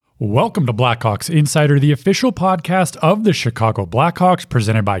Welcome to Blackhawks Insider, the official podcast of the Chicago Blackhawks,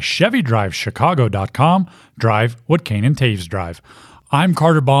 presented by ChevyDriveChicago.com. Drive what Kane and Taves drive. I'm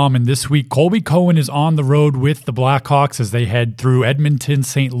Carter Baum, and this week Colby Cohen is on the road with the Blackhawks as they head through Edmonton,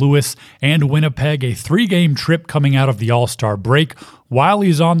 St. Louis, and Winnipeg, a 3-game trip coming out of the All-Star break. While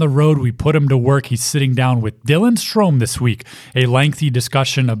he's on the road, we put him to work. He's sitting down with Dylan Strome this week. A lengthy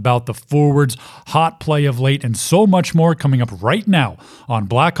discussion about the forwards, hot play of late, and so much more coming up right now on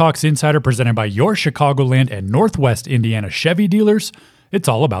Blackhawks Insider, presented by your Chicagoland and Northwest Indiana Chevy dealers. It's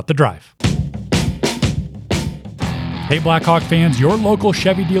all about the drive. Hey Blackhawk fans, your local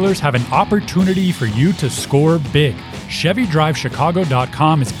Chevy dealers have an opportunity for you to score big.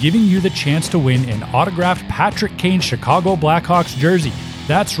 ChevyDriveChicago.com is giving you the chance to win an autographed Patrick Kane Chicago Blackhawks jersey.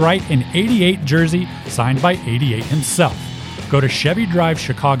 That's right, an 88 jersey signed by 88 himself. Go to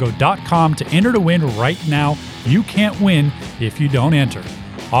ChevyDriveChicago.com to enter to win right now. You can't win if you don't enter.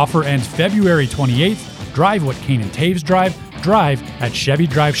 Offer ends February 28th. Drive what Kane and Taves drive. Drive at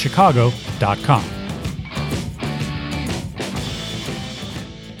ChevyDriveChicago.com.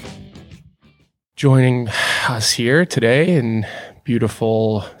 Joining us here today in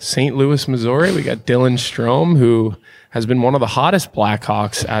beautiful St. Louis, Missouri, we got Dylan Strome, who has been one of the hottest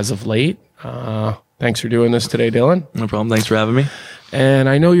Blackhawks as of late. Thanks for doing this today, Dylan. No problem. Thanks for having me. And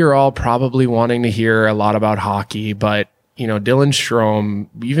I know you're all probably wanting to hear a lot about hockey, but you know, Dylan Strome,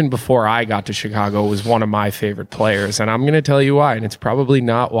 even before I got to Chicago, was one of my favorite players. And I'm going to tell you why. And it's probably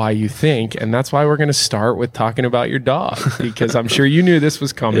not why you think. And that's why we're going to start with talking about your dog, because I'm sure you knew this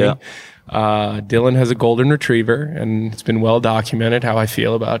was coming. Yeah. Dylan has a golden retriever, and it's been well documented how I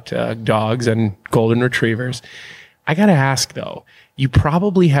feel about dogs and golden retrievers. I got to ask, though, you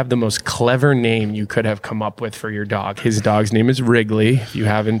probably have the most clever name you could have come up with for your dog. His dog's name is Wrigley. If you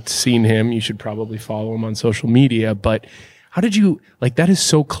haven't seen him, you should probably follow him on social media. But how did you, like, that is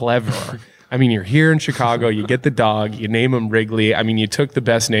so clever. I mean, you're here in Chicago, you get the dog, you name him Wrigley. I mean, you took the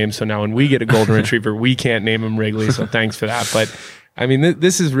best name, so now when we get a golden retriever, we can't name him Wrigley, so thanks for that. But I mean,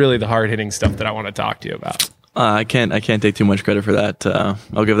 this is really the hard-hitting stuff that I want to talk to you about. I can't take too much credit for that.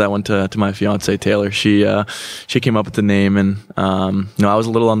 I'll give that one to my fiance Taylor. She came up with the name, and I was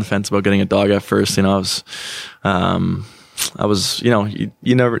a little on the fence about getting a dog at first. I was, you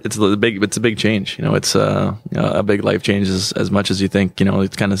never, it's a big change. It's a big life change as much as you think.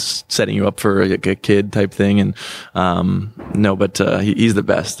 It's kind of setting you up for a kid type thing. And he's the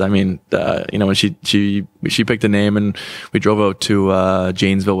best. I mean, when she picked a name, and we drove out to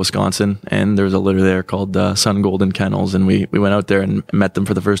Janesville, Wisconsin, and there was a litter there called Sun Golden Kennels, and we went out there and met them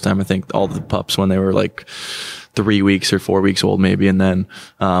for the first time. I think all the pups when they were like 3 weeks or 4 weeks old maybe, and then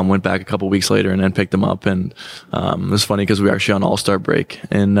went back a couple weeks later and then picked them up. And it was funny because we were actually on All-Star break,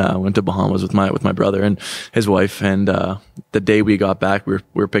 and went to Bahamas with my brother and his wife, and the day we got back we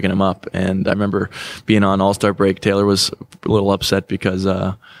were picking him up. And I remember being on All-Star break, Taylor was a little upset because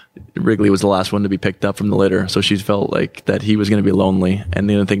Wrigley was the last one to be picked up from the litter, so she felt like that he was going to be lonely, and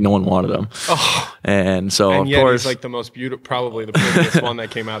didn't think no one wanted him. Oh. And so, and of yet course, he's like the most beautiful, probably the prettiest one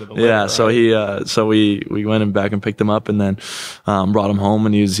that came out of the litter. Yeah, right? So we went back and picked him up, and then brought him home,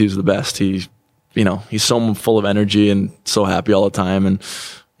 and he was the best. He's so full of energy and so happy all the time, and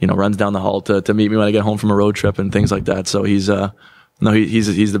runs down the hall to meet me when I get home from a road trip and things like that. So he's the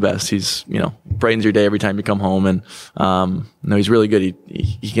best. He's, brightens your day every time you come home. And, he's really good.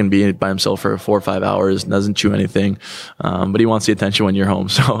 He can be by himself for 4 or 5 hours, doesn't chew anything. But he wants the attention when you're home.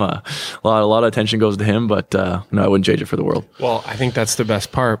 So, a lot of attention goes to him, but, I wouldn't change it for the world. Well, I think that's the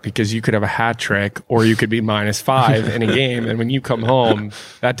best part, because you could have a hat trick, or you could be -5 in a game. And when you come home,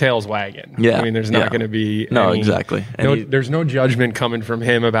 that tail's wagging. Yeah. I mean, there's not going to be exactly. There's no judgment coming from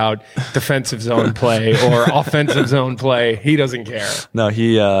him about defensive zone play or offensive zone play. He doesn't care. No,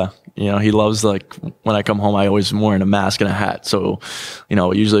 he loves, like, when I come home, I always am wearing a mask and a hat. So,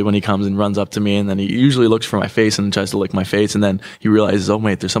 usually when he comes and runs up to me, and then he usually looks for my face and tries to lick my face, and then he realizes, oh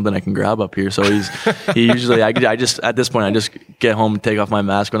wait, there's something I can grab up here. So he usually, I just, at this point, I just get home and take off my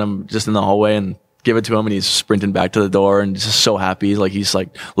mask when I'm just in the hallway and give it to him, and he's sprinting back to the door and just so happy. He's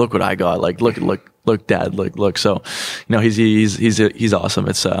like, look what I got. Like, look, Dad, look. So, he's awesome.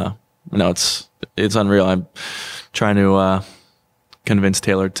 It's unreal. I'm trying to, convince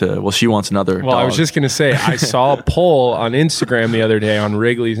Taylor she wants another dog. I was just going to say, I saw a poll on Instagram the other day, on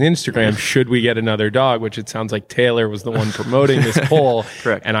Wrigley's Instagram, should we get another dog, which it sounds like Taylor was the one promoting this poll.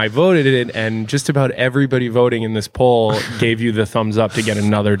 Correct. And I voted it, and just about everybody voting in this poll gave you the thumbs up to get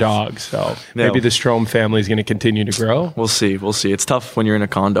another dog. So maybe the Strome family is going to continue to grow. We'll see. It's tough when you're in a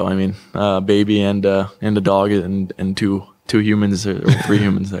condo. I mean, baby and a dog and two humans or 3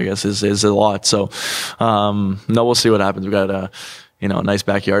 humans, I guess, is a lot. So, we'll see what happens. We got nice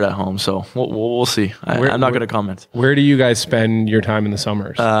backyard at home. So we'll see. I'm not going to comment. Where do you guys spend your time in the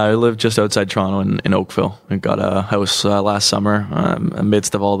summers? I live just outside Toronto in Oakville. We got a house last summer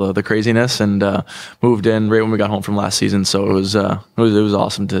amidst of all the craziness, and moved in right when we got home from last season. So it was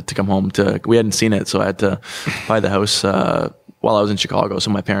awesome to come home. We hadn't seen it, so I had to buy the house while I was in Chicago. So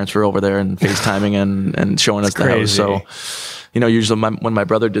my parents were over there and FaceTiming and showing us the house. So, usually when my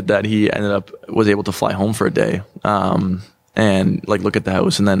brother did that, he was able to fly home for a day. And look at the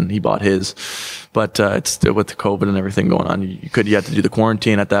house, and then he bought his, but it's still with the COVID and everything going on. You had to do the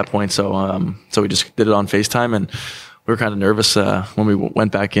quarantine at that point, so we just did it on FaceTime, and we were kind of nervous when we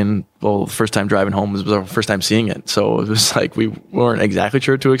went back in. Well, the first time driving home was our first time seeing it, so it was like we weren't exactly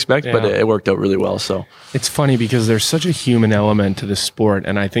sure what to expect, but it worked out really well. So it's funny because there's such a human element to the sport,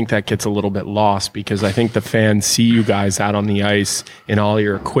 and I think that gets a little bit lost because I think the fans see you guys out on the ice in all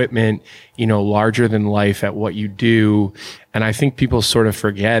your equipment, larger than life at what you do, and I think people sort of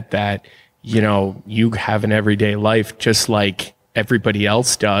forget that you have an everyday life just like everybody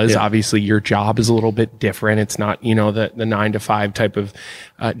else does. Yeah. Obviously your job is a little bit different. It's not, the 9-to-5 type of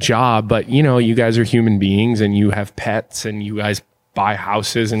job, but you guys are human beings and you have pets and you guys buy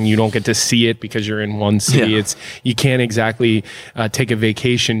houses and you don't get to see it because you're in one city. Yeah. You can't exactly take a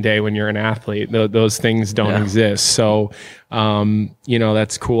vacation day when you're an athlete. Those things don't exist. So,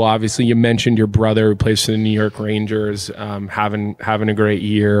 that's cool. Obviously you mentioned your brother who plays for the New York Rangers, having a great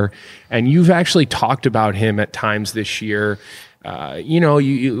year, and you've actually talked about him at times this year.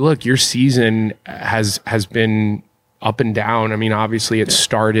 You look, your season has been up and down. I mean, obviously it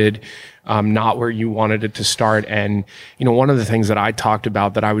started not where you wanted it to start. And, one of the things that I talked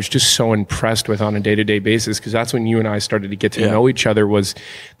about that I was just so impressed with on a day-to-day basis, because that's when you and I started to get to know each other, was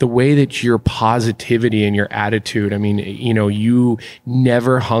the way that your positivity and your attitude. I mean, you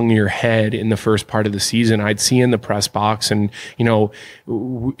never hung your head in the first part of the season. I'd see in the press box and,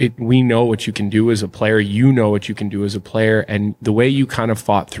 we know what you can do as a player. You know what you can do as a player. And the way you kind of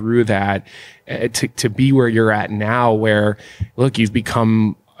fought through that to be where you're at now, where, look, you've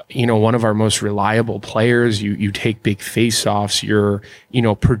become one of our most reliable players. You take big face-offs. You're,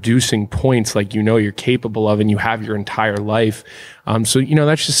 producing points like you're capable of, and you have your entire life. So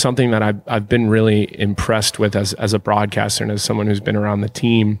that's just something that I've been really impressed with as a broadcaster and as someone who's been around the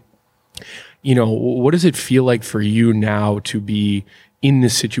team. What does it feel like for you now to be in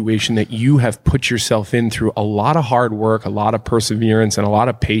this situation that you have put yourself in through a lot of hard work, a lot of perseverance, and a lot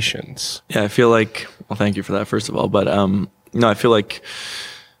of patience? Yeah, I feel like, well, thank you for that, first of all. But I feel like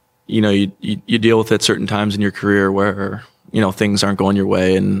you deal with it certain times in your career where, things aren't going your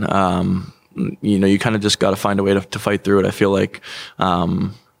way, and, you kind of just got to find a way to fight through it. I feel like,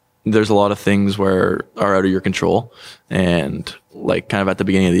 there's a lot of things where are out of your control, and kind of at the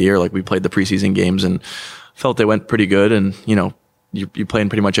beginning of the year, we played the preseason games and felt they went pretty good. And, you played in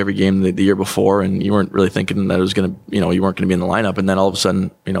pretty much every game the year before, and you weren't really thinking that it was going to, you weren't going to be in the lineup. And then all of a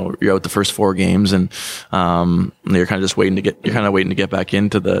sudden, you're out the first 4 games, and you're kind of just waiting to get back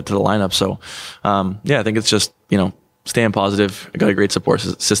into the lineup. So, I think it's just, staying positive. I got a great support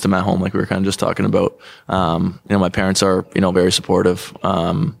system at home, like we were kind of just talking about. My parents are, very supportive.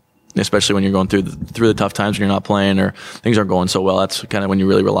 Especially when you're going through the tough times when you're not playing or things aren't going so well. That's kind of when you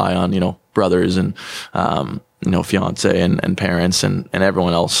really rely on, brothers and, fiance and parents and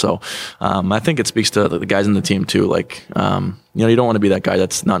everyone else. So, I think it speaks to the guys in the team too. You don't want to be that guy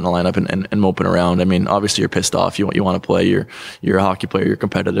that's not in the lineup and moping around. I mean, obviously you're pissed off. You want to play. You're a hockey player. You're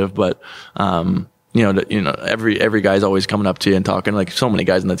competitive, but, every guy's always coming up to you and talking, so many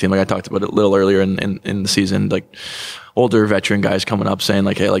guys in the team. I talked about it a little earlier in the season, older veteran guys coming up saying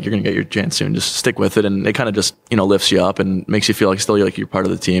hey, you're going to get your chance soon. Just stick with it. And it kind of just, lifts you up and makes you feel like still you're part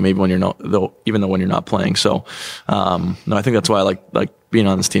of the team, even though when you're not playing. So, I think that's why I like being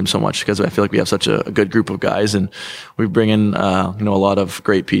on this team so much, because I feel like we have such a good group of guys, and we bring in, a lot of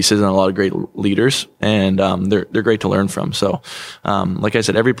great pieces and a lot of great leaders, and, they're great to learn from. So, like I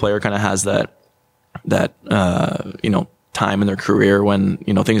said, every player kind of has that time in their career when,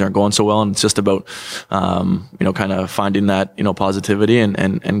 things aren't going so well. And it's just about, kind of finding that, positivity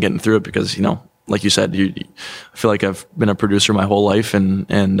and getting through it, because, like you said, I feel like I've been a producer my whole life, and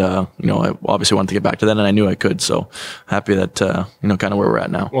I obviously wanted to get back to that, and I knew I could. So happy that, kind of where we're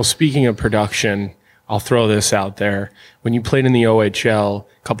at now. Well, speaking of production, I'll throw this out there. When you played in the OHL,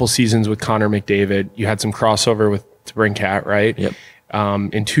 a couple seasons with Connor McDavid, you had some crossover with DeBrincat, right? Yep.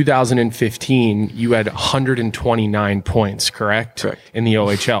 In 2015, you had 129 points, correct? Correct. In the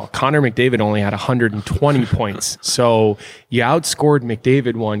OHL. Connor McDavid only had 120 points. So you outscored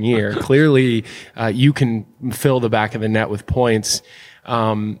McDavid one year. Clearly, you can fill the back of the net with points.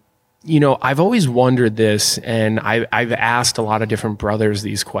 I've always wondered this, and I've asked a lot of different brothers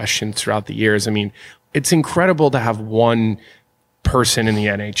these questions throughout the years. I mean, it's incredible to have one person in the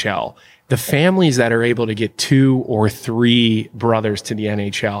NHL. The families that are able to get 2 or 3 brothers to the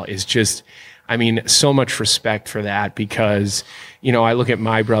NHL is just, so much respect for that, because, I look at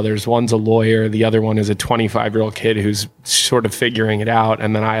my brothers, one's a lawyer, the other one is a 25-year-old kid who's sort of figuring it out.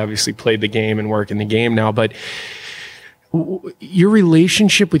 And then I obviously played the game and work in the game now, but your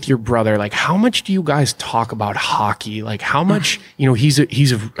relationship with your brother, like how much do you guys talk about hockey? Like how much,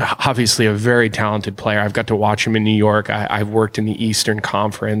 he's obviously a very talented player. I've got to watch him in New York. I've worked in the Eastern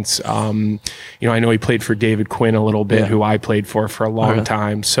Conference. I know he played for David Quinn a little bit, who I played for a long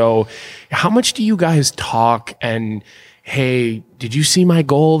time. So how much do you guys talk and, hey, did you see my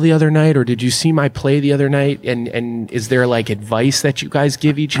goal the other night, or did you see my play the other night? And is there like advice that you guys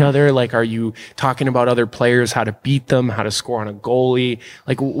give each other? Like, are you talking about other players, how to beat them, how to score on a goalie?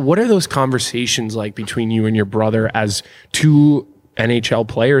 Like, what are those conversations like between you and your brother as 2 NHL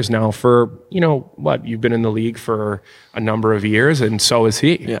players now for, you've been in the league for a number of years, and so is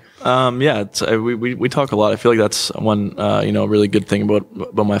he. Yeah. We talk a lot. I feel like that's one, really good thing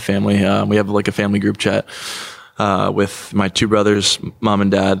about my family. We have like a family group chat with my 2 brothers, mom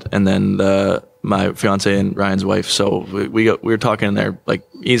and dad, and then my fiance and Ryan's wife. So we're talking in there like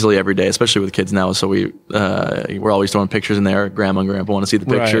easily every day, especially with kids now. So we're always throwing pictures in there. Grandma and grandpa want to see the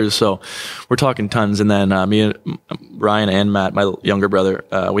pictures. Right. So we're talking tons. And then me and Ryan and Matt, my younger brother,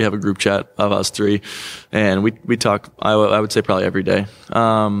 we have a group chat of us 3, and we talk, I would say probably every day.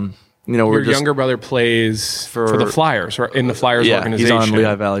 Your younger brother plays for the Flyers, or in the Flyers organization. He's on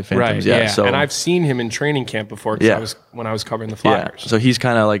Lehigh Valley Phantoms. Right, So, and I've seen him in training camp before, when I was covering the Flyers. Yeah. So he's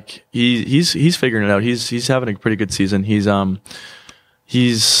kind of like he's figuring it out. He's having a pretty good season. He's a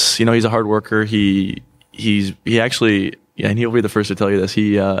hard worker. He actually, and he'll be the first to tell you this.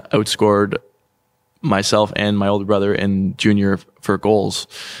 He outscored myself and my older brother in junior for goals.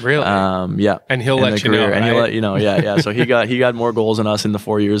 Really? Yeah. And he'll let you know, right? And he'll let you know. Yeah. So he got more goals than us in the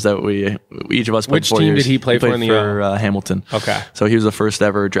 4 years that each of us played. Which team did he play for? Hamilton. Okay. So he was the first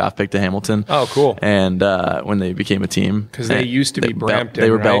ever draft pick to Hamilton. Oh, cool. And when they became a team, because they used to be Brampton. They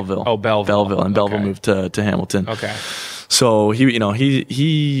were right? Belleville. Oh, Belleville. And Belleville moved to Hamilton. Okay. So he's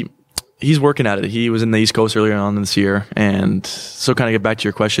working at it. He was in the East Coast earlier on this year. And so kind of get back to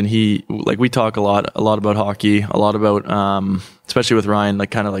your question, we talk a lot about hockey, a lot about, especially with Ryan,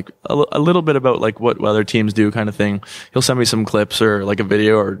 like kind of like a little bit about like what other teams do kind of thing. He'll send me some clips or like a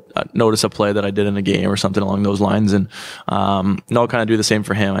video or notice a play that I did in a game or something along those lines. And, I'll kind of do the same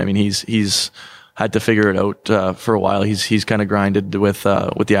for him. I mean, he's had to figure it out for a while. He's kind of grinded with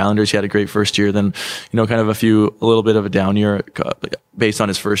the Islanders. He had a great first year, then kind of a little bit of a down year based on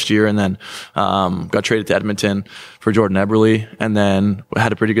his first year, and then got traded to Edmonton for Jordan Eberle, and then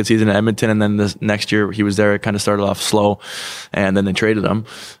had a pretty good season in Edmonton. And then the next year he was there, it kind of started off slow, and then they traded him.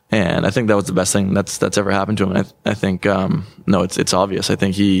 And I think that was the best thing that's ever happened to him. I think it's obvious. I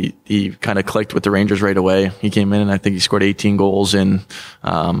think he kind of clicked with the Rangers right away. He came in and I think he scored 18 goals in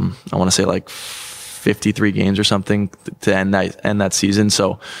I want to say like 53 games or something to end that season.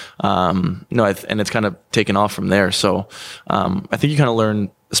 So and it's kind of taken off from there. So I think you kind of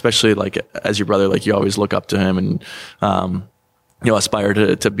learn, especially like as your brother, like you always look up to him and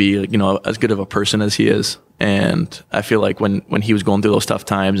aspire to be as good of a person as he is. And I feel like when he was going through those tough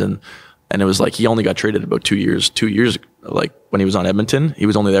times and it was like he only got traded about 2 years, like when he was on Edmonton, he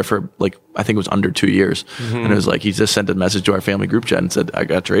was only there for like, I think it was under 2 years. Mm-hmm. And it was like, he just sent a message to our family group chat and said, I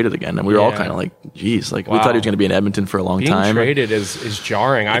got traded again. And we were all kind of like, geez, like we thought he was going to be in Edmonton for a long time. Being traded is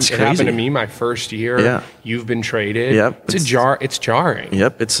jarring. It happened to me my first year. Yeah. You've been traded. Yep. It's jarring.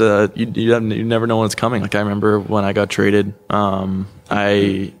 Yep. It's you never know when it's coming. Like I remember when I got traded,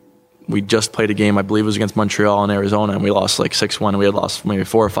 we just played a game, I believe it was against Montreal in Arizona, and we lost like 6-1, and we had lost maybe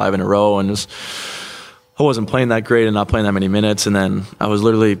 4 or 5 in a row, and I wasn't playing that great and not playing that many minutes, and then I was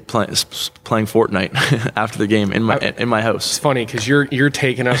literally playing Fortnite after the game in my house. It's funny because you're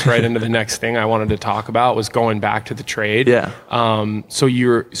taking us right into the next thing I wanted to talk about was going back to the trade. Yeah. So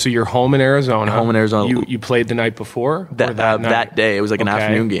you're home in Arizona. Home in Arizona. You played the night before? That day. It was like an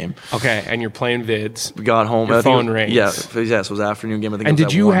afternoon game. Okay, and you're playing vids. We got home. Your phone rings. Yeah, so it was an afternoon game. I think. And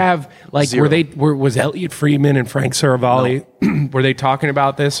did you have like 0. was Elliot Friedman and Frank Saravalli? No. Were they talking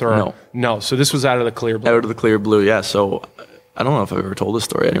about this or no? So this was out of the clear blue. Out of the clear blue, yeah. So I don't know if I've ever told this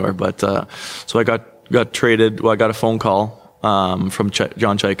story anywhere, but so I got traded. Well, I got a phone call from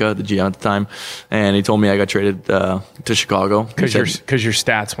John Chaika, the GM at the time, and he told me I got traded to Chicago because your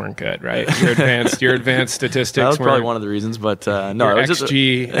stats weren't good, right? Your advanced statistics. That was probably one of the reasons, but no, your it was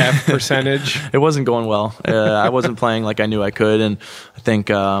XGF percentage. It wasn't going well. I wasn't playing like I knew I could, and I think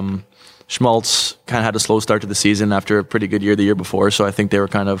Schmaltz kind of had a slow start to the season after a pretty good year the year before. So I think they were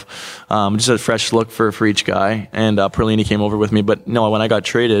kind of just a fresh look for each guy. And Perlini came over with me. But no, when I got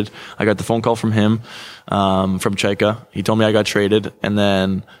traded, I got the phone call from him, from Chaika. He told me I got traded. And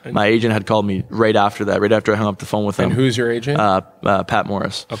then my agent had called me right after that, right after I hung up the phone with him. And who's your agent? Pat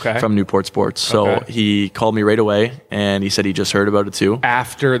Morris from Newport Sports. So Okay. he called me right away, and he said he just heard about it too.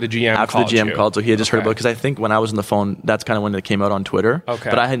 After the GM called, so he had just heard about it, because I think when I was on the phone, that's kind of when it came out on Twitter. Okay.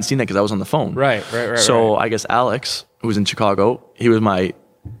 But I hadn't seen that because I was on the phone. Right. So I guess Alex, who was in Chicago, he was I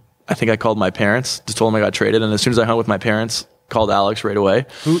think I called my parents, just told them I got traded, and as soon as I hung with my parents, called Alex right away.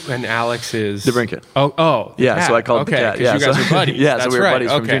 And Alex is DeBrincat. Oh, yeah. Cat. So I called Okay, Cat. because you guys are buddies. Yeah, That's so we were right.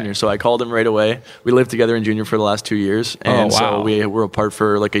 buddies from Okay. junior. So I called him right away. We lived together in junior for the last 2 years, and wow. so we were apart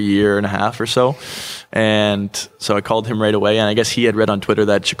for like a year and a half or so. And so I called him right away, and I guess he had read on Twitter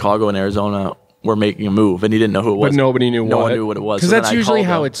that Chicago and Arizona were making a move, and he didn't know who it was. But nobody knew No one knew what it was. Because So that's then I usually called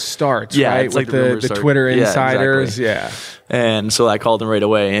how him. it starts, Yeah, right? it's With like the rumors the start. Twitter Yeah, insiders. exactly. Yeah. And so I called him right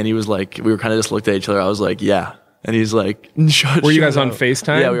away, and he was like, we were kind of just looked at each other. I was like, yeah. And he's like, shut Were you guys up. on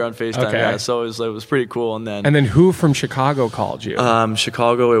FaceTime? Yeah, we were on FaceTime. Okay. Yeah, so it was pretty cool. And And then who from Chicago called you?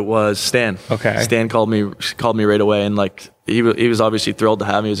 Chicago, it was Stan. Okay. Stan called me right away, and like he was obviously thrilled to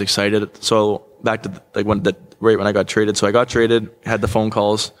have me. He was excited. So back to like right when I got traded. So I got traded, had the phone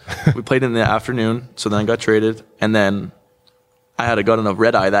calls. We played in the afternoon. So then I got traded, and then I got on a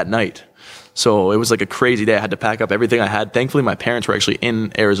red eye that night. So it was like a crazy day. I had to pack up everything I had. Thankfully, my parents were actually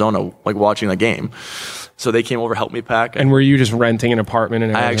in Arizona, like watching the game. So they came over, helped me pack. And were you just renting an apartment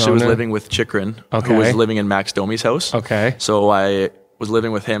in Arizona? I actually was living with Chikrin, who was living in Max Domi's house. Okay. So I was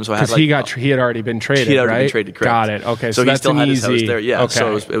living with him. So I had Because he had already been traded, he had already right? been traded, correct. Got it. Okay, so he that's still an had easy. his house there. Yeah. Okay.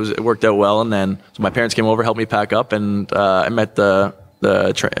 So it worked out well. And then so my parents came over, helped me pack up, and I met the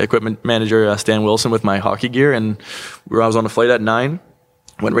equipment manager, Stan Wilson, with my hockey gear. And I was on a flight at 9,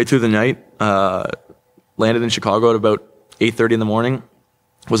 went right through the night, landed in Chicago at about 8:30 in the morning.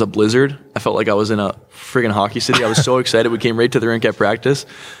 It was a blizzard. I felt like I was in a friggin' hockey city. I was so excited. We came right to the rink at practice,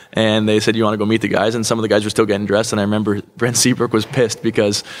 and they said, "You want to go meet the guys?" And some of the guys were still getting dressed. And I remember Brent Seabrook was pissed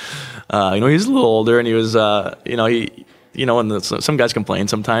because, he's a little older, and he was, and some guys complain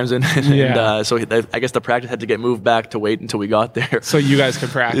sometimes, and so I guess the practice had to get moved back to wait until we got there. So you guys could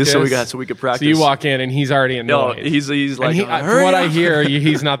practice. So we could practice. So you walk in and he's already No, annoyed. he's like, from what I hear,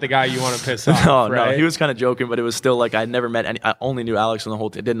 he's not the guy you want to piss off. No, right? he was kind of joking, but it was still like I'd never met any. I only knew Alex in the whole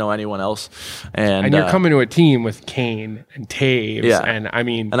team. Didn't know anyone else. And you're coming to a team with Kane and Taves. Yeah. And I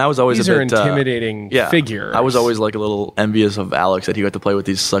mean, and I was always these a are bit, intimidating figures. I was always like a little envious of Alex that he got to play with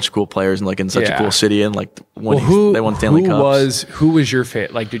these such cool players and like in such a cool city, and like when they won Stanley Cups. Who was your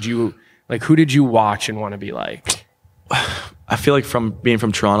fit? Like, who did you watch and want to be like? I feel like from being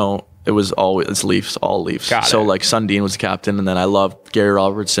from Toronto, it's Leafs, all Leafs. So like Sundin was the captain, and then I loved Gary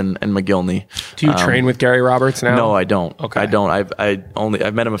Roberts and McGillney. Do you train with Gary Roberts now? No, I don't. Okay. I don't.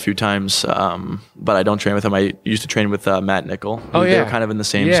 I've met him a few times, but I don't train with him. I used to train with Matt Nickel. Oh, yeah. They were kind of in the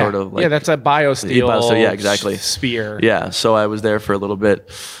same sort of like. Yeah, that's a BioSteel. So yeah, exactly. Spear. Yeah, so I was there for a little bit,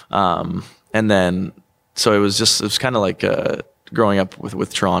 and then so it was kind of like growing up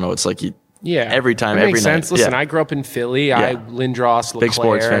with Toronto. It's like every time, that every makes night. sense. Listen, Yeah. I grew up in Philly. Lindros, LeClaire. Big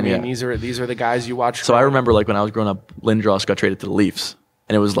sports fan, I mean, yeah. these are the guys you watch. So I remember like when I was growing up, Lindros got traded to the Leafs.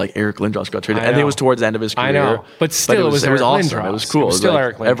 And it was like Eric Lindros got traded. I think it was towards the end of his career. I know. But still, it was Eric awesome. Lindros. It was cool. It was still like,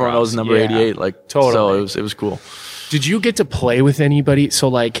 Eric Lindros. Everyone knows number 88. Like totally. So it was cool. Did you get to play with anybody? So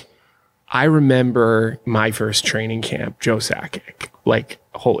like, I remember my first training camp, Joe Sakic. Like,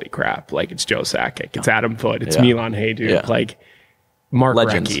 holy crap! Like it's Joe Sakic. It's Adam Foote. It's Milan Hajduk. Yeah. Like Mark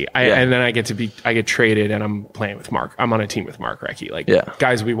Legends. Recchi. And then I get traded, and I'm playing with Mark. I'm on a team with Mark Recchi. Like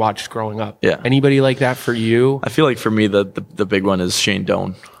guys we watched growing up. Yeah. Anybody like that for you? I feel like for me the big one is Shane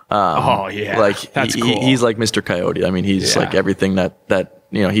Doan. Like that's cool. He's like Mr. Coyote. I mean, he's like everything that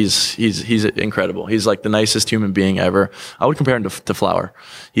he's incredible. He's like the nicest human being ever. I would compare him to Flower.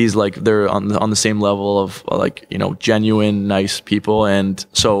 He's like they're on the same level of like genuine nice people. And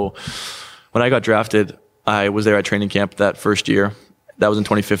so when I got drafted, I was there at training camp that first year. That was in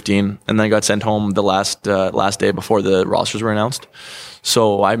 2015, and then I got sent home the last day before the rosters were announced.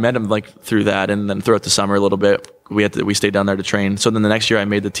 So I met him like through that, and then throughout the summer a little bit. We stayed down there to train. So then the next year I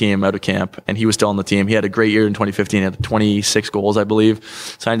made the team out of camp, and he was still on the team. He had a great year in 2015. He had 26 goals, I believe.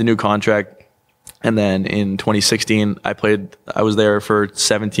 Signed a new contract. And then in 2016, I was there for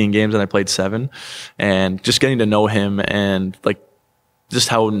 17 games and I played 7. And just getting to know him and like just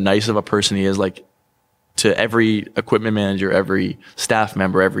how nice of a person he is, like to every equipment manager, every staff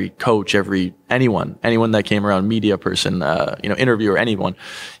member, every coach, anyone that came around, media person, interviewer, anyone.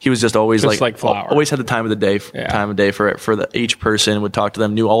 He was just always like Flower. Always had the time of day for each person, would talk to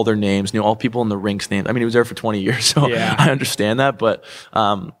them, knew all their names, knew all people in the rink's names. I mean, he was there for 20 years, so I understand that, but,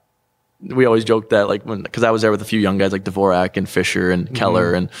 we always joked that because I was there with a few young guys like Dvorak and Fisher and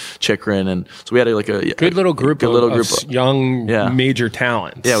Keller and Chikrin, and so we had a good little group of young major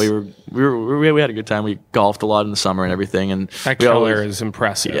talents. Yeah, we had a good time. We golfed a lot in the summer and everything, and that Keller is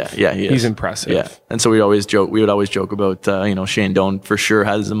impressive. Yeah, he's impressive. Yeah, and so we would always joke about Shane Doan for sure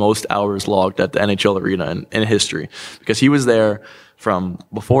has the most hours logged at the NHL arena in history, because he was there from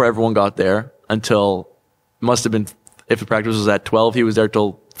before everyone got there until must have been, if the practice was at 12, he was there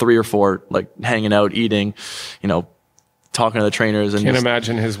till 3 or 4, hanging out, eating, talking to the trainers. And can't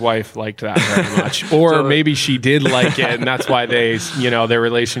imagine his wife liked that very much. Or maybe she did like it, and that's why their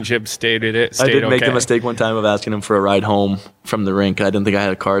relationship stayed I did make the mistake one time of asking him for a ride home from the rink. I didn't think I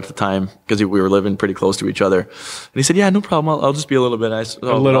had a car at the time because we were living pretty close to each other. And he said, yeah, no problem. I'll just be a little bit.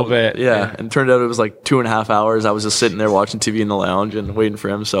 Bit. Yeah. And it turned out it was 2.5 hours. I was just sitting there watching TV in the lounge and waiting for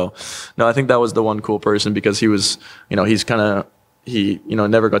him. So, no, I think that was the one cool person, because he was, he's kind of, he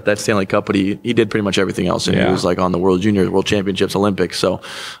never got that Stanley Cup, but he did pretty much everything else, and he was on the World Juniors, World Championships, Olympics. So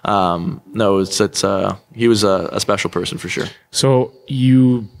he was a special person for sure. So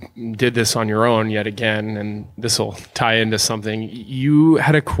you did this on your own yet again, and this will tie into something. You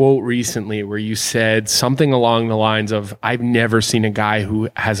had a quote recently where you said something along the lines of, I've never seen a guy who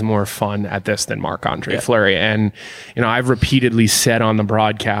has more fun at this than Marc-Andre Fleury. And, I've repeatedly said on the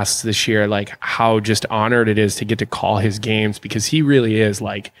broadcasts this year, how just honored it is to get to call his games, because he really is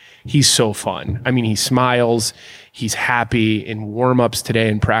he's so fun. I mean, he smiles, he's happy. In warm-ups today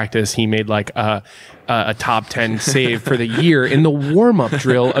in practice, he made a top 10 save for the year in the warm-up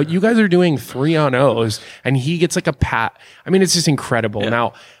drill. You guys are doing 3-on-0s, and he gets a pat. I mean, it's just incredible. Yeah.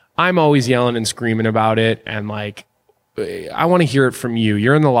 Now, I'm always yelling and screaming about it, and I want to hear it from you.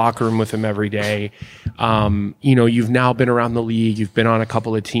 You're in the locker room with him every day. You've now been around the league. You've been on a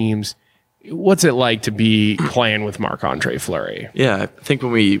couple of teams. What's it like to be playing with Marc-Andre Fleury? Yeah, I think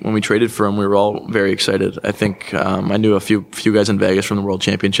when we traded for him, we were all very excited. I think I knew a few guys in Vegas from the World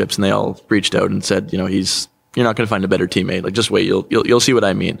Championships, and they all reached out and said, you're not going to find a better teammate. Just wait, you'll see what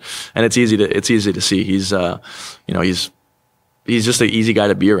I mean. And it's easy to see. He's just an easy guy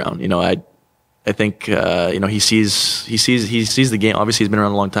to be around. I think he sees the game. Obviously, he's been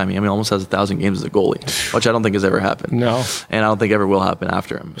around a long time. He almost has 1,000 games as a goalie, which I don't think has ever happened. No, and I don't think ever will happen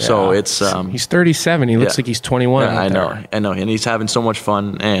after him. Yeah. So it's he's 37. He looks like he's 21. Yeah, I know, and he's having so much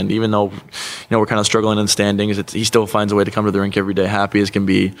fun. And even though we're kind of struggling in the standings, he still finds a way to come to the rink every day, happy as can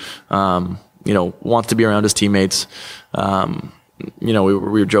be. Wants to be around his teammates. We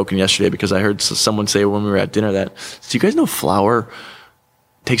were joking yesterday because I heard someone say when we were at dinner that, do you guys know Flower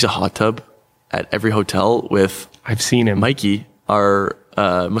takes a hot tub at every hotel with I've seen him, Mikey, our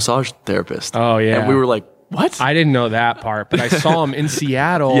massage therapist. Oh yeah, and we were like, what? I didn't know that part, but I saw him in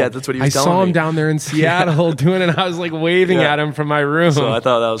Seattle. Yeah, that's what he was telling me. I saw him down there in Seattle doing it, and I was waving at him from my room. So I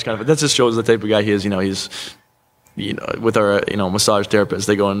thought that was that just shows the type of guy he is. He's with our massage therapist,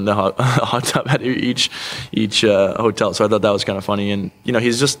 they go in the hot tub at each hotel. So I thought that was kind of funny, and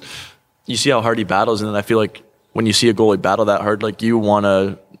he's just, you see how hard he battles, and then I feel like when you see a goalie battle that hard, you want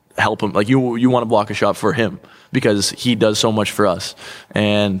to help him, you want to block a shot for him because he does so much for us.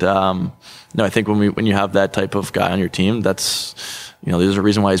 And I think when you have that type of guy on your team, that's there's a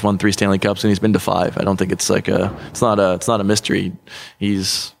reason why he's won 3 Stanley Cups and he's been to 5. I don't think it's it's not a mystery.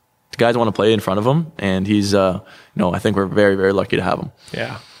 The guys want to play in front of him, and he's I think we're very, very lucky to have him.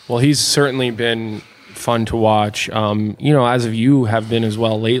 Yeah, well, he's certainly been fun to watch. As of you have been as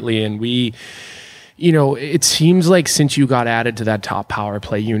well lately, and we. It seems like since you got added to that top power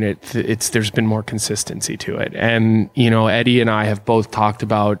play unit, there's been more consistency to it. And, Eddie and I have both talked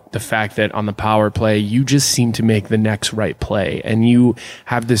about the fact that on the power play, you just seem to make the next right play. And you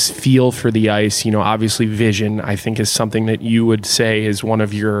have this feel for the ice. Obviously vision, I think, is something that you would say is one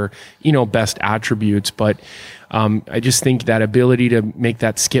of your, best attributes. But I just think that ability to make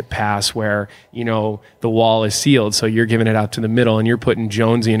that skip pass where, the wall is sealed, so you're giving it out to the middle and you're putting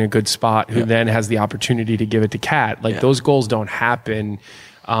Jonesy in a good spot who then has the opportunity to give it to Cat. Those goals don't happen,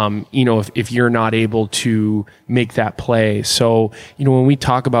 if you're not able to make that play. So, when we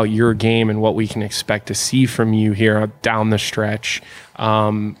talk about your game and what we can expect to see from you here down the stretch,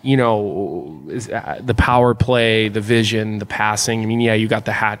 the power play, the vision, the passing. I mean, yeah, you got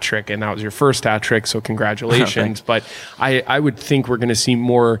the hat trick, and that was your first hat trick, so congratulations. But I would think we're going to see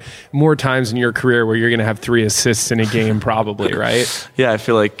more times in your career where you're going to have 3 assists in a game, probably, right? Yeah, I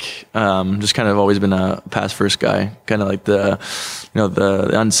feel like just kind of always been a pass first guy, kind of like the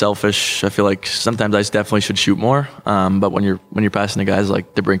unselfish. I feel like sometimes I definitely should shoot more, but when you're passing to guys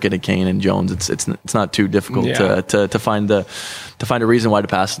like DeBrincat and Kane and Jones, it's not too difficult to find a reason why to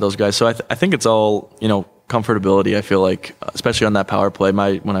pass to those guys. So I think it's all comfortability. I feel like, especially on that power play,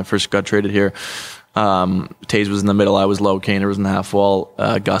 when I first got traded here, Taze was in the middle, I was low, Kaner was in the half wall,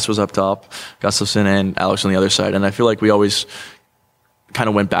 Gus was up top, Gustafsson and Alex on the other side, and I feel like we always kind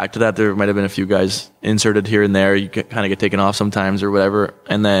of went back to that. There might have been a few guys inserted here and there. You kind of get taken off sometimes or whatever.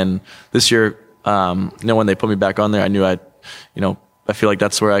 And then this year, when they put me back on there, I knew I feel like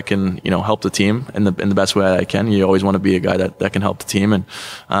that's where I can, help the team in the best way I can. You always want to be a guy that can help the team. And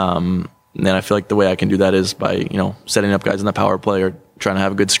then I feel like the way I can do that is by, setting up guys in the power play or trying to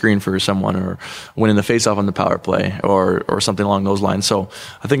have a good screen for someone or winning the faceoff on the power play or something along those lines. So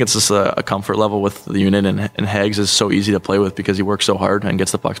I think it's just a comfort level with the unit, and Hags is so easy to play with because he works so hard and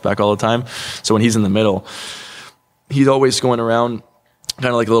gets the pucks back all the time. So when he's in the middle, he's always going around kind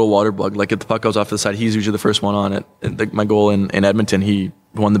of like a little water bug. Like if the puck goes off to the side, he's usually the first one on it. My goal in Edmonton, he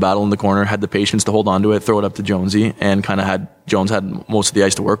won the battle in the corner, had the patience to hold on to it, throw it up to Jonesy, and kind of Jones had most of the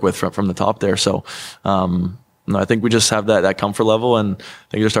ice to work with from the top there. So I think we just have that comfort level, and I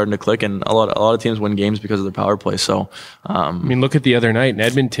think they're starting to click. And a lot of teams win games because of their power play. So, look at the other night in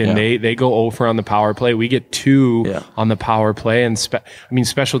Edmonton. Yeah. They go over on the power play. We get 2 on the power play, and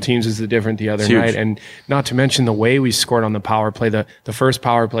special teams is the different the other night. And not to mention the way we scored on the power play. The first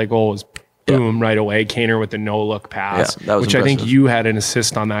power play goal was boom right away. Kaner with the no look pass, which impressive. I think you had an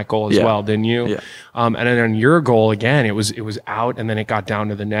assist on that goal as well, didn't you? Yeah. And then on your goal again, it was out, and then it got down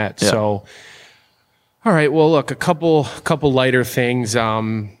to the net. Yeah. So. All right. Well, look, a couple lighter things.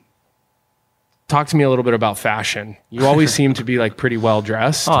 Talk to me a little bit about fashion. You always seem to be like pretty well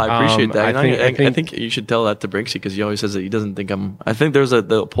dressed. Oh, I appreciate that. I think you should tell that to Brinksy because he always says that he doesn't think I'm. I think there was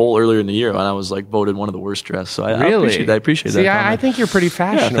the poll earlier in the year when I was like voted one of the worst dressed. So I appreciate that. I appreciate that. See, I think you're pretty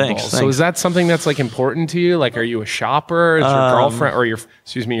fashionable. Yeah, thanks. So is that something that's like important to you? Like, are you a shopper? Is your girlfriend or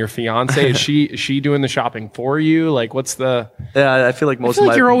your fiance? Is she doing the shopping for you? Like, what's the? Yeah, I feel like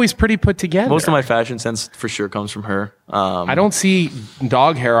you're always pretty put together. Most of my fashion sense for sure comes from her. I don't see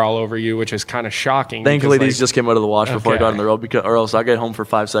dog hair all over you, which is kind of shocking. Thankfully, these just came out of the wash before I got on the road, or else I'll get home for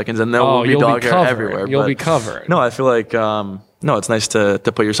 5 seconds and there will be dog hair everywhere. You'll be covered. No, I feel like it's nice to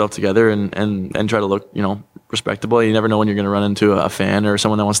put yourself together and try to look respectable. You never know when you're going to run into a fan or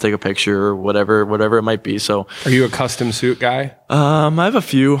someone that wants to take a picture or whatever it might be. So, are you a custom suit guy? I have a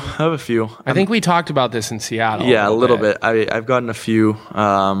few. I think we talked about this in Seattle. Yeah, a little bit. I've gotten a few.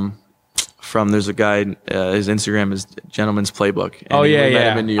 There's a guy, his Instagram is Gentleman's Playbook. Oh,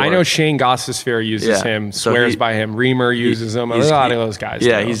 yeah. I know Shane Gostisbehere uses him, swears by him. Reamer uses him. A lot of those guys.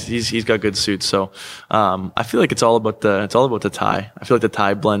 Yeah, he's got good suits. So I feel like it's all about the tie. I feel like the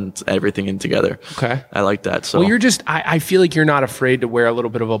tie blends everything in together. Okay. I like that. So you're just I feel like you're not afraid to wear a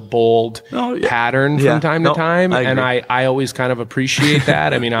little bit of a bold pattern from time to time. And I always kind of appreciate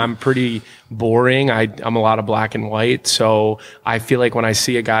that. I mean, I'm pretty boring. I'm a lot of black and white. So I feel like when I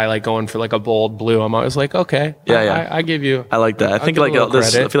see a guy like going for like a bold blue, I'm always like, okay, I give you. I like that. I think like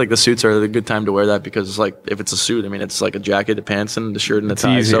I feel like the suits are a good time to wear that because it's like if it's a suit, I mean, it's like a jacket, the pants, and the shirt and the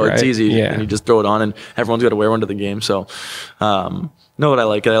tie. Easy, so right? It's easy, yeah. And you just throw it on, and everyone's got to wear one to the game. So, know what I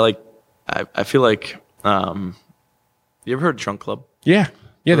like? I feel like. You ever heard of Trunk Club? Yeah.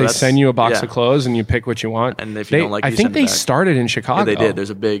 Yeah, they send you a box of clothes and you pick what you want. And if you don't like it, I think they started in Chicago. Yeah, they did. There's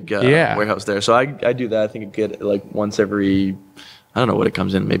a big warehouse there. So I do that. I think I get like once every, I don't know what it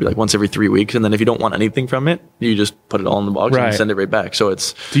comes in, maybe like once every 3 weeks. And then if you don't want anything from it, you just put it all in the box and send it right back. So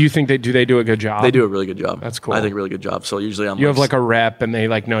it's. Do you think they do a good job? They do a really good job. That's cool. I think a really good job. So usually you have like a rep and they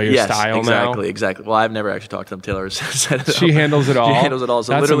like know your style now. Exactly. Well, I've never actually talked to them. Taylor said it. She handles it all. She handles it all.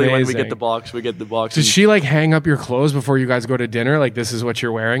 So that's literally amazing. When we get the box. Did she like hang up your clothes before you guys go to dinner? Like this is what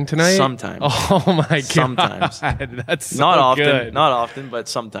you're wearing tonight? Sometimes. Oh my God. Sometimes. That's so not often. good. Not often, but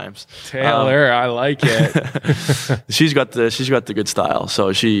sometimes. Taylor, I like it. She's got the good style.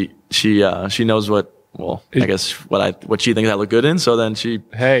 So she knows what. Well, I guess what she thinks I look good in. So then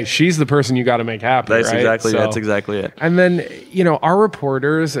she's the person you got to make happy. That's right? That's exactly it. And then our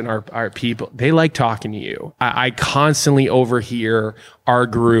reporters and our people, they like talking to you. I constantly overhear our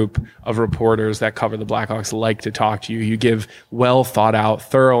group of reporters that cover the Blackhawks like to talk to you. You give well thought out,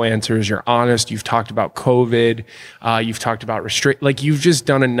 thorough answers. You're honest. You've talked about COVID. You've talked about you've just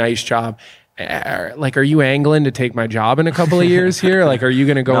done a nice job. like, are you angling to take my job in a couple of years here? Like, are you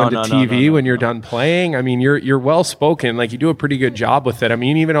going to go into TV when you're done playing? I mean, you're well spoken. Like, you do a pretty good job with it. I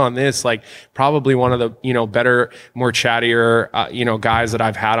mean, even on this, like, probably one of the, you know, better, more chattier, you know, guys that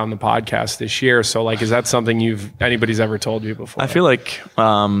I've had on the podcast this year. So, like, is that something anybody's ever told you before? I feel like,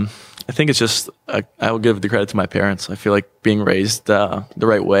 I think it's just, I will give the credit to my parents. I feel like being raised the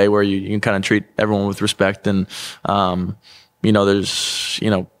right way, where you can kind of treat everyone with respect, and you know, there's,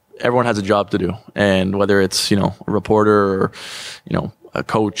 you know, everyone has a job to do, and whether it's, you know, a reporter or, you know, a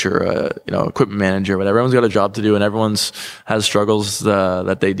coach or a, you know, equipment manager, whatever, everyone's got a job to do, and everyone's has struggles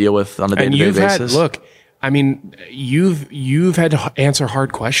that they deal with on a day-to-day basis. Look, I mean, you've had to answer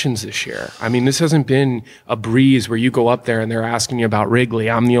hard questions this year. I mean, this hasn't been a breeze where you go up there and they're asking you about Wrigley.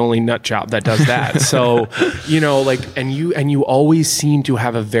 I'm the only nut job that does that. So, you know, like, and you always seem to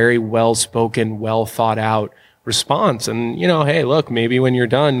have a very well-spoken, well thought out response. And, you know, hey, look, maybe when you're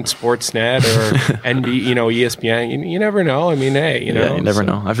done, Sportsnet or NB, you know, ESPN, you never know. I mean, hey, you know. Yeah, you never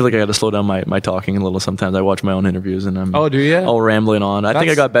know. I feel like I got to slow down my talking a little. Sometimes I watch my own interviews and I'm do you? all rambling on. I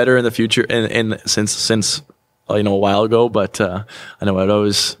think I got better in the future and since you know, a while ago, but I know I'd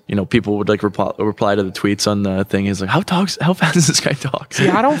always, you know, people would like reply to the tweets on the thing. He's like, how fast does this guy talk? See,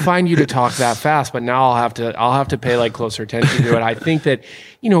 I don't find you to talk that fast, but now I'll have to pay like closer attention to it. I think that,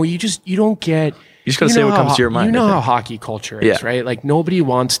 you know, you don't get. You just got to say what comes to your mind. You know how hockey culture is, right? Like, nobody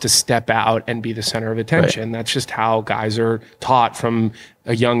wants to step out and be the center of attention. Right. That's just how guys are taught from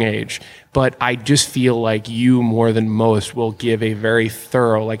a young age. But I just feel like you, more than most, will give a very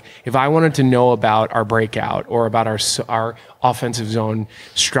thorough, like, if I wanted to know about our breakout or about our offensive zone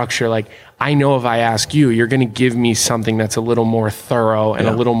structure, like, I know if I ask you, you're going to give me something that's a little more thorough and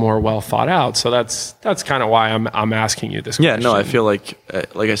a little more well thought out. So that's kind of why I'm asking you this question. Yeah, no, I feel like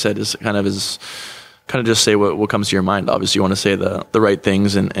I said, is kind of just say what comes to your mind. Obviously, you want to say the right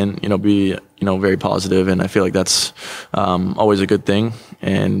things and you know, be, you know, very positive. And I feel like that's always a good thing.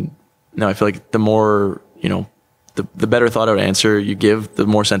 And no, I feel like the more, you know, the better thought out answer you give, the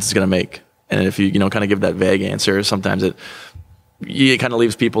more sense it's going to make. And if you know, kind of give that vague answer, sometimes it kind of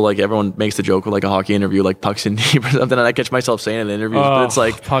leaves people, like, everyone makes the joke with like a hockey interview, like pucks in deep or something, and I catch myself saying it in interviews, but it's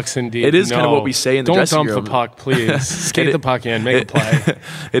like pucks in deep. It is kind of what we say in the dressing room. Don't dump the puck, please. Skate the puck in, make a play.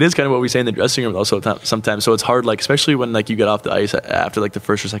 It is kind of what we say in the dressing room also sometimes. So it's hard, like, especially when like you get off the ice after like the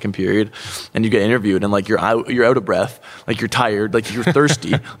first or second period, and you get interviewed, and like you're out of breath, like you're tired, like you're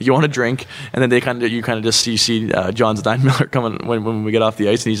thirsty, you want to drink, and then you see John Steinmiller coming when we get off the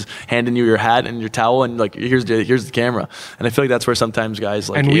ice, and he's handing you your hat and your towel, and like here's the camera, and I feel like that's where sometimes guys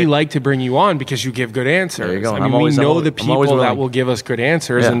like. And we like to bring you on because you give good answers. There you go. I mean, we know the people that will give us good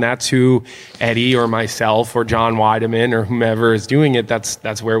answers, and that's who Eddie or myself or John Weideman or whomever is doing it.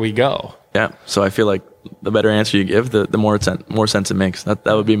 That's where we go. Yeah. So I feel like the better answer you give, the more sense it makes. That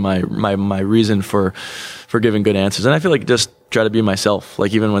would be my reason for giving good answers. And I feel like just try to be myself.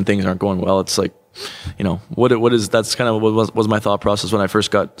 Like, even when things aren't going well, it's like, you know, that's kind of what was my thought process when I first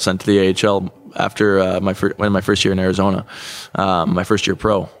got sent to the AHL after my first year in Arizona, my first year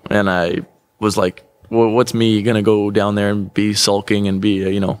pro. And I was like, well, what's me going to go down there and be sulking and be,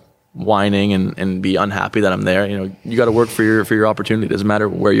 you know, whining and be unhappy that I'm there? You know, you got to work for your opportunity. It doesn't matter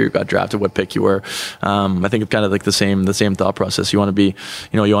where you got drafted, what pick you were. I think it's kind of like the same thought process. You want to be,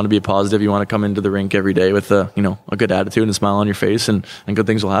 you know, you want to be positive. You want to come into the rink every day with a good attitude and a smile on your face, and good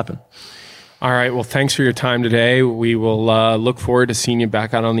things will happen. All right. Well, thanks for your time today. We will look forward to seeing you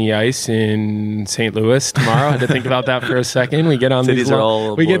back out on the ice in St. Louis tomorrow. I had to think about that for a second. We get on we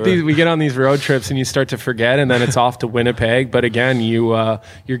get on these road trips, and you start to forget, and then it's off to Winnipeg. But again, your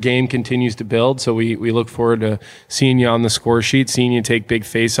game continues to build. So we look forward to seeing you on the score sheet, seeing you take big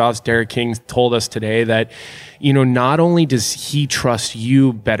face-offs. Derek King told us today that, you know, not only does he trust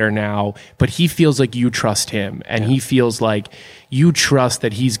you better now, but he feels like you trust him, and he feels like you trust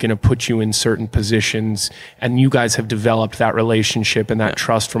that he's going to put you in certain positions, and you guys have developed that relationship and that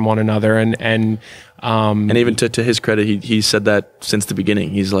trust from one another. And even to his credit, he said that since the beginning.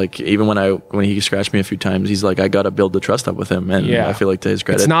 He's like, even when he scratched me a few times, he's like, I got to build the trust up with him. And I feel like, to his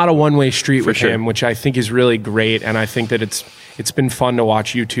credit, it's not a one-way street with him, which I think is really great. And I think that it's been fun to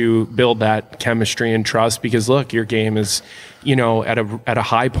watch you two build that chemistry and trust, because look, your game is, you know, at a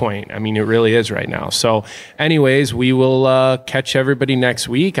high point. I mean, it really is right now. So anyways, we will catch everybody next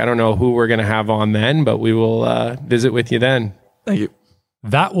week. I don't know who we're going to have on then, but we will visit with you then. Thank you.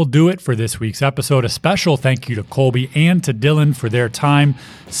 That will do it for this week's episode. A special thank you to Colby and to Dylan for their time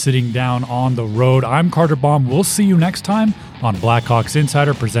sitting down on the road. I'm Carter Baum. We'll see you next time on Blackhawks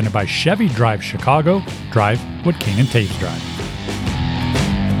Insider, presented by Chevy Drive Chicago. Drive what Kane and Taves drive.